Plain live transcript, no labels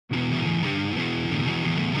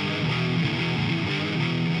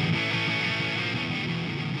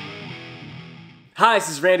Hi,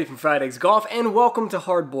 this is Randy from Fried Eggs Golf, and welcome to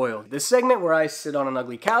Hard Boiled, this segment where I sit on an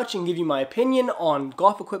ugly couch and give you my opinion on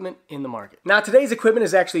golf equipment in the market. Now, today's equipment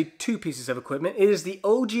is actually two pieces of equipment. It is the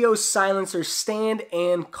Ogio Silencer stand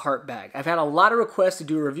and cart bag. I've had a lot of requests to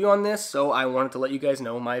do a review on this, so I wanted to let you guys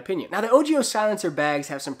know my opinion. Now, the Ogio Silencer bags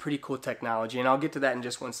have some pretty cool technology, and I'll get to that in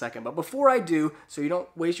just one second. But before I do, so you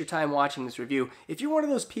don't waste your time watching this review, if you're one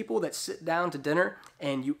of those people that sit down to dinner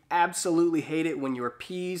and you absolutely hate it when your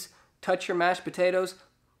peas touch your mashed potatoes,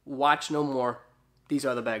 watch no more. These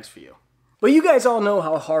are the bags for you. But you guys all know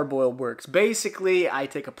how Hard Boiled works. Basically, I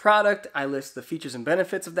take a product, I list the features and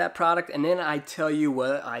benefits of that product, and then I tell you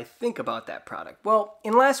what I think about that product. Well,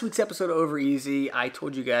 in last week's episode of Over Easy, I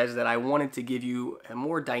told you guys that I wanted to give you a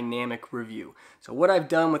more dynamic review. So what I've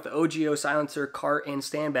done with the Ogio Silencer cart and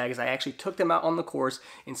stand bag is I actually took them out on the course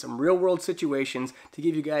in some real world situations to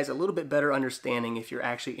give you guys a little bit better understanding if you're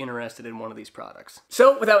actually interested in one of these products.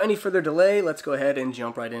 So without any further delay, let's go ahead and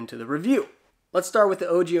jump right into the review. Let's start with the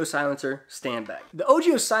Ogio Silencer stand bag. The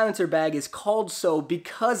Ogio Silencer bag is called so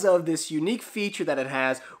because of this unique feature that it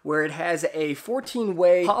has where it has a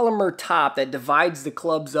 14-way polymer top that divides the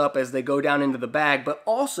clubs up as they go down into the bag, but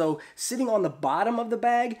also sitting on the bottom of the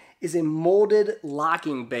bag is a molded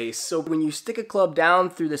locking base. So when you stick a club down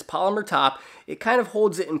through this polymer top, it kind of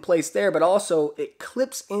holds it in place there, but also it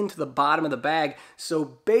clips into the bottom of the bag. So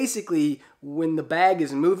basically, when the bag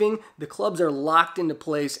is moving, the clubs are locked into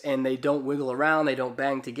place and they don't wiggle around, they don't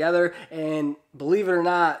bang together, and believe it or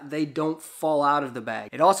not, they don't fall out of the bag.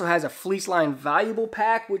 It also has a fleece line valuable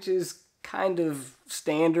pack, which is kind of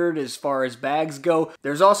standard as far as bags go.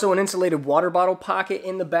 There's also an insulated water bottle pocket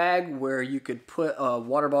in the bag where you could put a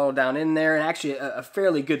water bottle down in there, and actually a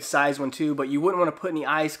fairly good size one too, but you wouldn't want to put any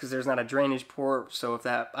ice because there's not a drainage port, so if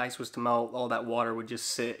that ice was to melt, all that water would just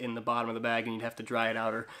sit in the bottom of the bag and you'd have to dry it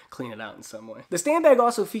out or clean it out in some way. The stand bag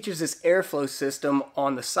also features this airflow system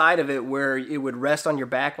on the side of it where it would rest on your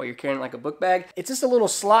back while you're carrying it like a book bag. It's just a little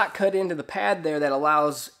slot cut into the pad there that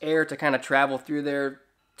allows air to kind of travel through there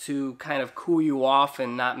to kind of cool you off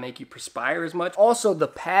and not make you perspire as much. Also, the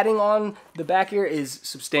padding on the back here is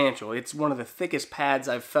substantial. It's one of the thickest pads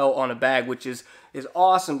I've felt on a bag, which is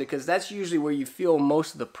awesome because that's usually where you feel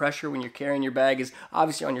most of the pressure when you're carrying your bag is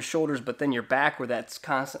obviously on your shoulders, but then your back where that's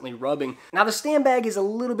constantly rubbing. Now, the stand bag is a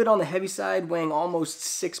little bit on the heavy side, weighing almost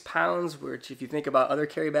 6 pounds, which if you think about other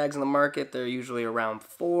carry bags in the market, they're usually around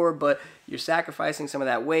 4, but you're sacrificing some of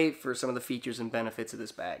that weight for some of the features and benefits of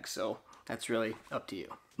this bag. So that's really up to you.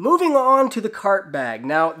 Moving on to the cart bag.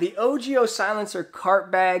 Now, the Ogio Silencer cart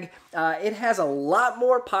bag, it has a lot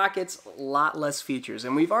more pockets, a lot less features.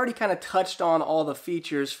 And we've already kind of touched on all the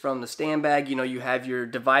features from the stand bag. You know, you have your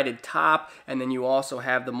divided top, and then you also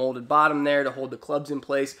have the molded bottom there to hold the clubs in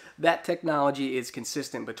place. That technology is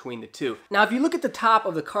consistent between the two. Now, if you look at the top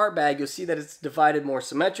of the cart bag, you'll see that it's divided more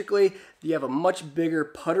symmetrically. You have a much bigger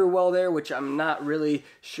putter well there, which I'm not really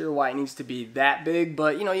sure why it needs to be that big,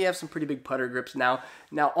 but you know, you have some pretty big putter grips now.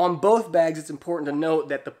 Now, on both bags, it's important to note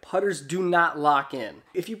that the putters do not lock in.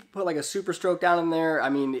 If you put like a super stroke down in there, I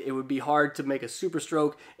mean, it would be hard to make a super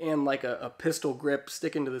stroke and like a pistol grip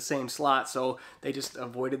stick into the same slot, so they just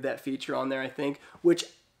avoided that feature on there, I think, which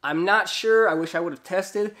I'm not sure. I wish I would have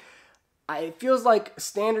tested. It feels like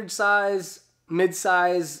standard size,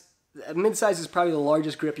 mid-size. Mid-size is probably the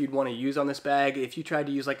largest grip you'd want to use on this bag. If you tried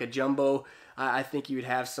to use like a jumbo, I think you would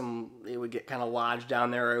have some, it would get kind of lodged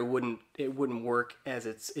down there, or it wouldn't work as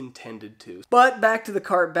it's intended to. But back to the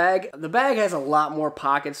cart bag. The bag has a lot more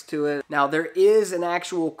pockets to it. Now, there is an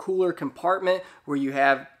actual cooler compartment where you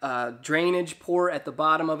have a drainage port at the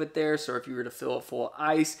bottom of it there, so if you were to fill it full of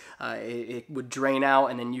ice, it would drain out,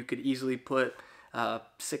 and then you could easily put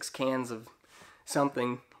 6 cans of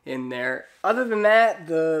something in there. Other than that,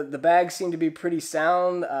 the bags seem to be pretty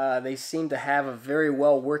sound. They seem to have a very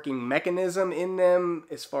well working mechanism in them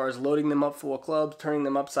as far as loading them up full of clubs, turning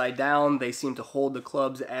them upside down. They seem to hold the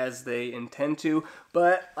clubs as they intend to.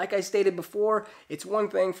 But like I stated before, it's one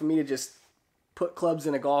thing for me to just put clubs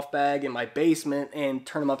in a golf bag in my basement and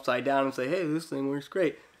turn them upside down and say, hey, this thing works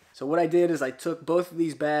great. So what I did is I took both of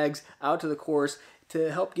these bags out to the course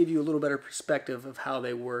to help give you a little better perspective of how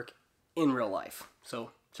they work in real life. So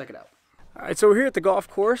check it out. All right, so we're here at the golf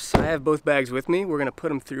course. I have both bags with me. We're going to put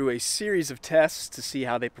them through a series of tests to see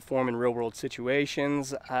how they perform in real-world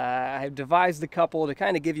situations. I've devised a couple to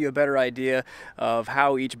kind of give you a better idea of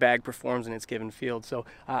how each bag performs in its given field. So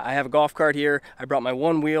I have a golf cart here. I brought my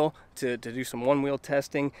one wheel to do some one-wheel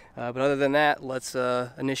testing. But other than that, let's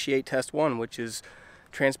initiate test one, which is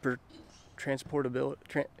transportability.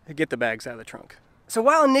 Get the bags out of the trunk. So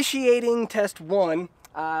while initiating test one,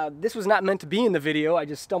 This was not meant to be in the video, I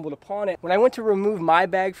just stumbled upon it. When I went to remove my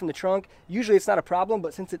bag from the trunk, usually it's not a problem,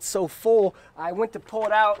 but since it's so full, I went to pull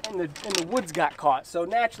it out and the woods got caught. So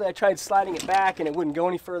naturally I tried sliding it back and it wouldn't go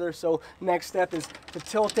any further, so next step is to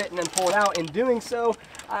tilt it and then pull it out. In doing so,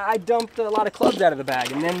 I dumped a lot of clubs out of the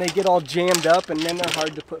bag, and then they get all jammed up and then they're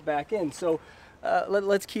hard to put back in. So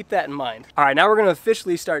let's keep that in mind. All right, now we're going to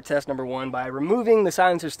officially start test number 1 by removing the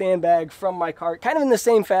silencer stand bag from my cart, kind of in the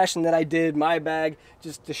same fashion that I did my bag,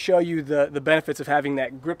 just to show you the benefits of having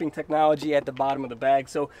that gripping technology at the bottom of the bag.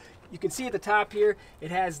 So you can see at the top here, it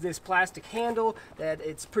has this plastic handle that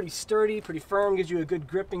it's pretty sturdy, pretty firm, gives you a good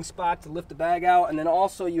gripping spot to lift the bag out, and then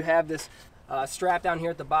also you have this strap down here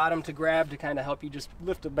at the bottom to grab to kind of help you just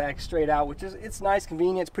lift the bag straight out, which is, it's nice,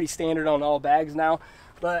 convenient, it's pretty standard on all bags now.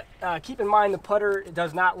 But keep in mind the putter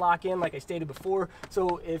does not lock in like I stated before.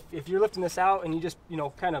 So if you're lifting this out and you just, you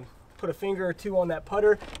know, kind of put a finger or two on that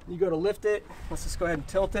putter, you go to lift it, let's just go ahead and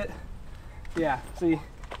tilt it. Yeah, see, you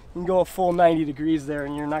can go a full 90 degrees there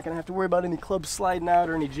and you're not gonna have to worry about any clubs sliding out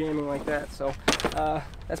or any jamming like that. So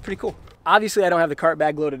that's pretty cool. Obviously I don't have the cart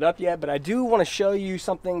bag loaded up yet, but I do want to show you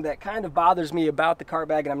something that kind of bothers me about the cart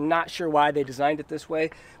bag, and I'm not sure why they designed it this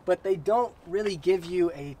way, but they don't really give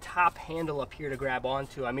you a top handle up here to grab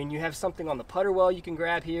onto. I mean, you have something on the putter well you can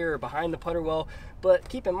grab here or behind the putter well, but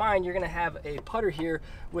keep in mind you're going to have a putter here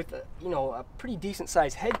with a, you know, a pretty decent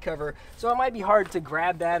sized head cover, so it might be hard to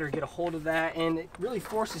grab that or get a hold of that, and it really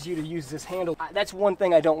forces you to use this handle. That's one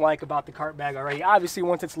thing I don't like about the cart bag already. Obviously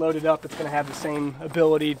once it's loaded up it's going to have the same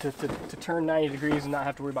ability to turn 90 degrees and not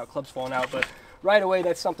have to worry about clubs falling out, but right away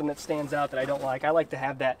that's something that stands out that I don't like. I like to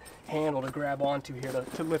have that handle to grab onto here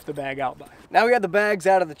to lift the bag out by. Now we got the bags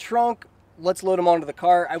out of the trunk, let's load them onto the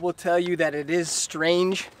cart. I will tell you that it is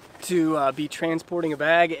strange to be transporting a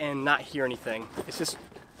bag and not hear anything. It's just,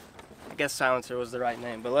 I guess silencer was the right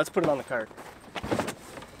name, but let's put it on the cart.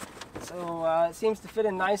 So it seems to fit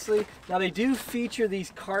in nicely. Now they do feature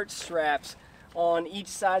these cart straps on each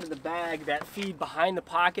side of the bag that feed behind the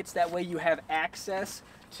pockets. That way you have access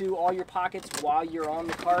to all your pockets while you're on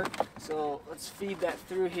the cart. So let's feed that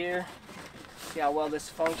through here. See how well this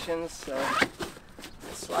functions. So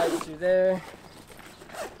it slides through there,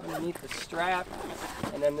 underneath the strap,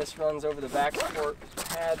 and then this runs over the back support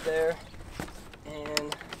pad there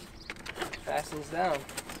and fastens down.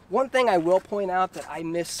 One thing I will point out that I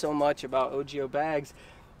miss so much about Ogio bags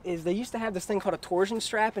is they used to have this thing called a torsion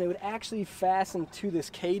strap, and it would actually fasten to this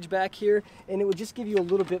cage back here, and it would just give you a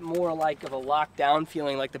little bit more like of a lockdown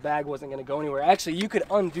feeling, like the bag wasn't going to go anywhere. Actually, you could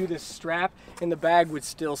undo this strap and the bag would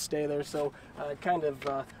still stay there, so kind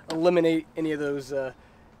of eliminate any of those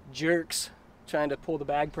jerks trying to pull the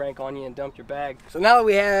bag prank on you and dump your bag. So now that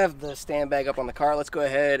we have the stand bag up on the cart, let's go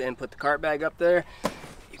ahead and put the cart bag up there.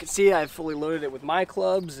 You can see I've fully loaded it with my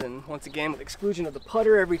clubs, and once again, with exclusion of the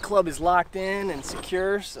putter, every club is locked in and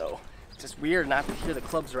secure, so it's just weird not to hear the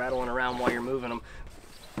clubs rattling around while you're moving them.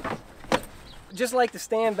 Just like the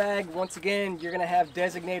stand bag, once again, you're going to have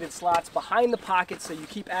designated slots behind the pockets so you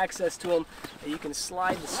keep access to them. You can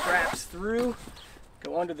slide the straps through,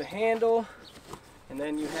 go under the handle, and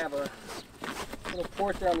then you have a little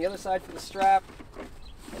port there on the other side for the strap,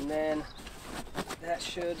 and then that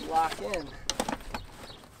should lock in.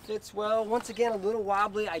 Fits well. Once again, a little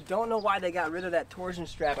wobbly. I don't know why they got rid of that torsion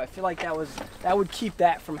strap. I feel like that would keep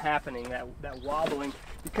that from happening, that wobbling,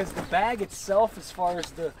 because the bag itself, as far as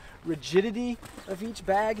the rigidity of each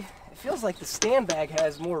bag, it feels like the stand bag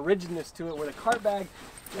has more rigidness to it, where the cart bag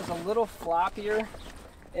is a little floppier.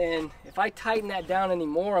 And if I tighten that down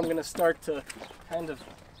anymore, I'm going to start to kind of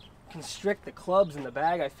constrict the clubs in the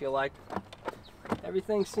bag. I feel like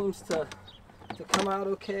everything seems to come out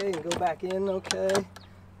okay and go back in okay.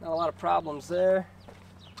 Not a lot of problems there.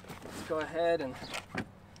 Let's go ahead and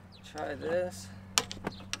try this.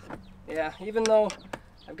 Yeah, even though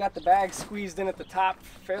I've got the bag squeezed in at the top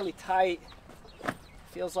fairly tight,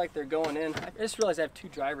 feels like they're going in. I just realized I have 2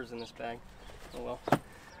 drivers in this bag. Oh well.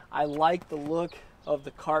 I like the look of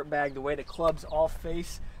the cart bag, the way the clubs all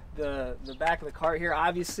face the back of the cart here.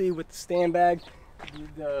 Obviously with the stand bag,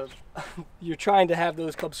 you're trying to have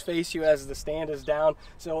those clubs face you as the stand is down,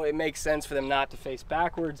 so it makes sense for them not to face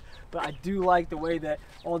backwards. But I do like the way that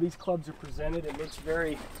all these clubs are presented. It looks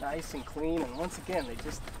very nice and clean, and once again,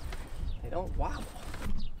 they don't wobble.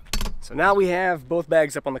 So now we have both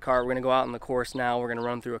bags up on the cart. We're going to go out on the course now. We're going to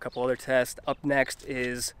run through a couple other tests. Up next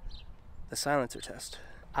is the silencer test.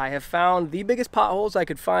 I have found the biggest potholes I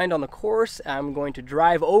could find on the course. I'm going to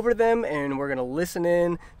drive over them, and we're going to listen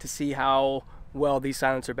in to see how well these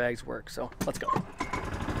silencer bags work. So let's go.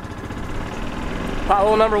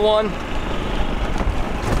 Pothole number 1.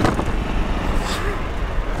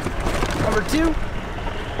 Number 2.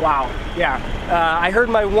 Wow, yeah. I heard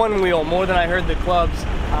my one wheel more than I heard the clubs.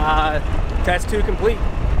 Test 2 complete.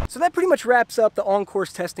 So that pretty much wraps up the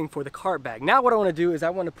on-course testing for the cart bag. Now what I want to do is I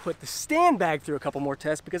want to put the stand bag through a couple more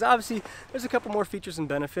tests, because obviously there's a couple more features and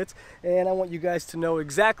benefits, and I want you guys to know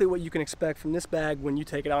exactly what you can expect from this bag when you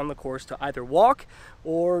take it out on the course to either walk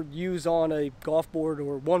or use on a golf board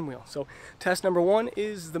or one wheel. So test number 1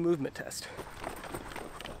 is the movement test.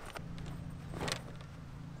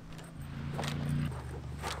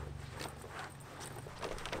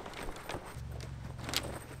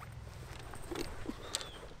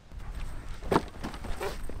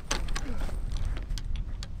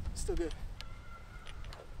 Still good.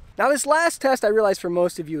 Now this last test I realize for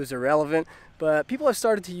most of you is irrelevant, but people have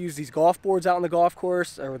started to use these golf boards out on the golf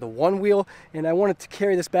course, or the one wheel, and I wanted to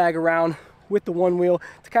carry this bag around with the one wheel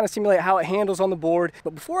to kind of simulate how it handles on the board.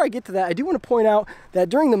 But before I get to that, I do want to point out that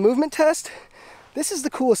during the movement test, this is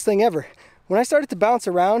the coolest thing ever. When I started to bounce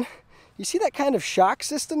around, you see that kind of shock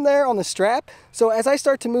system there on the strap? So as I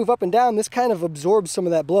start to move up and down, this kind of absorbs some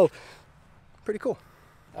of that blow. Pretty cool.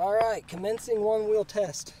 All right, commencing one wheel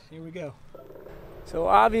test. Here we go. So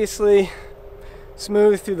obviously,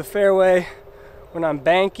 smooth through the fairway. When I'm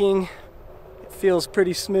banking, it feels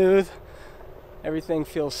pretty smooth. Everything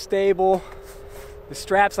feels stable. The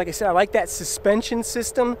straps, like I said, I like that suspension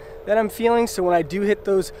system that I'm feeling, so when I do hit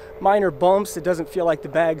those minor bumps, it doesn't feel like the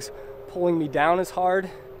bag's pulling me down as hard.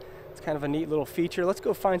 It's kind of a neat little feature. Let's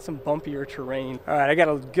go find some bumpier terrain. All right, I got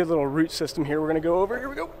a good little root system here we're gonna go over. Here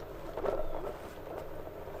we go.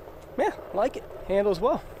 Yeah, like it. Handles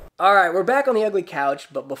well. All right, we're back on the ugly couch,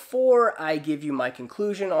 but before I give you my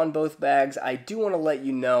conclusion on both bags, I do want to let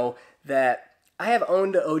you know that I have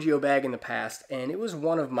owned an Ogio bag in the past, and it was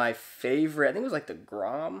one of my favorite. I think it was like the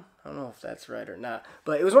Grom. I don't know if that's right or not,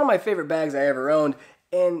 but it was one of my favorite bags I ever owned,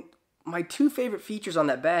 and my 2 favorite features on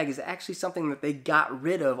that bag is actually something that they got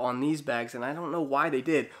rid of on these bags, and I don't know why they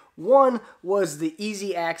did. One was the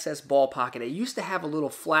easy access ball pocket. It used to have a little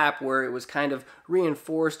flap where it was kind of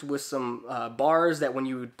reinforced with some bars that when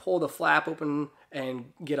you would pull the flap open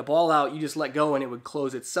and get a ball out, you just let go and it would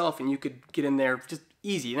close itself, and you could get in there just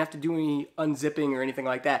easy. You didn't have to do any unzipping or anything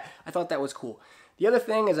like that. I thought that was cool. The other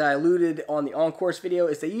thing, as I alluded on the on-course video,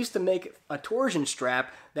 is they used to make a torsion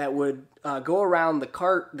strap that would go around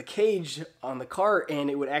the cage on the cart, and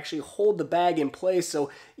it would actually hold the bag in place,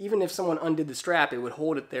 so even if someone undid the strap, it would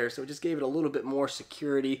hold it there, so it just gave it a little bit more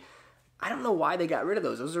security. I don't know why they got rid of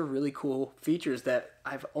those. Those are really cool features that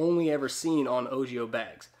I've only ever seen on Ogio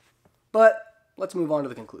bags. But let's move on to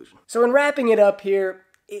the conclusion. So in wrapping it up here,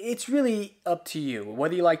 it's really up to you.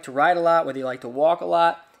 Whether you like to ride a lot, whether you like to walk a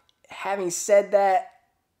lot. Having said that,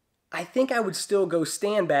 I think I would still go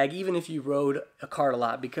stand bag even if you rode a cart a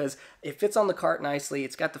lot, because it fits on the cart nicely.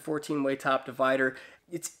 It's got the 14-way top divider.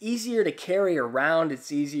 It's easier to carry around.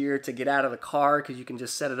 It's easier to get out of the car because you can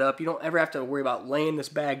just set it up. You don't ever have to worry about laying this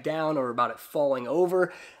bag down or about it falling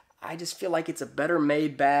over. I just feel like it's a better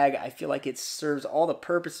made bag. I feel like it serves all the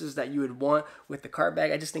purposes that you would want with the cart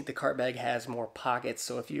bag. I just think the cart bag has more pockets.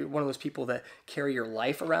 So if you're one of those people that carry your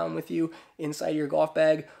life around with you inside your golf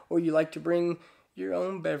bag, or you like to bring your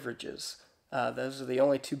own beverages, those are the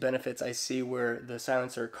only 2 benefits I see where the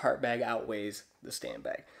Silencer cart bag outweighs the stand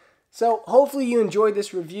bag. So hopefully you enjoyed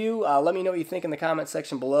this review. Let me know what you think in the comment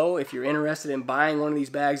section below. If you're interested in buying one of these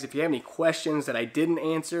bags, if you have any questions that I didn't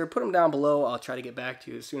answer, put them down below. I'll try to get back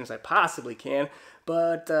to you as soon as I possibly can.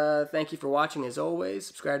 But thank you for watching as always.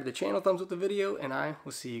 Subscribe to the channel, thumbs up the video, and I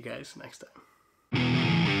will see you guys next time.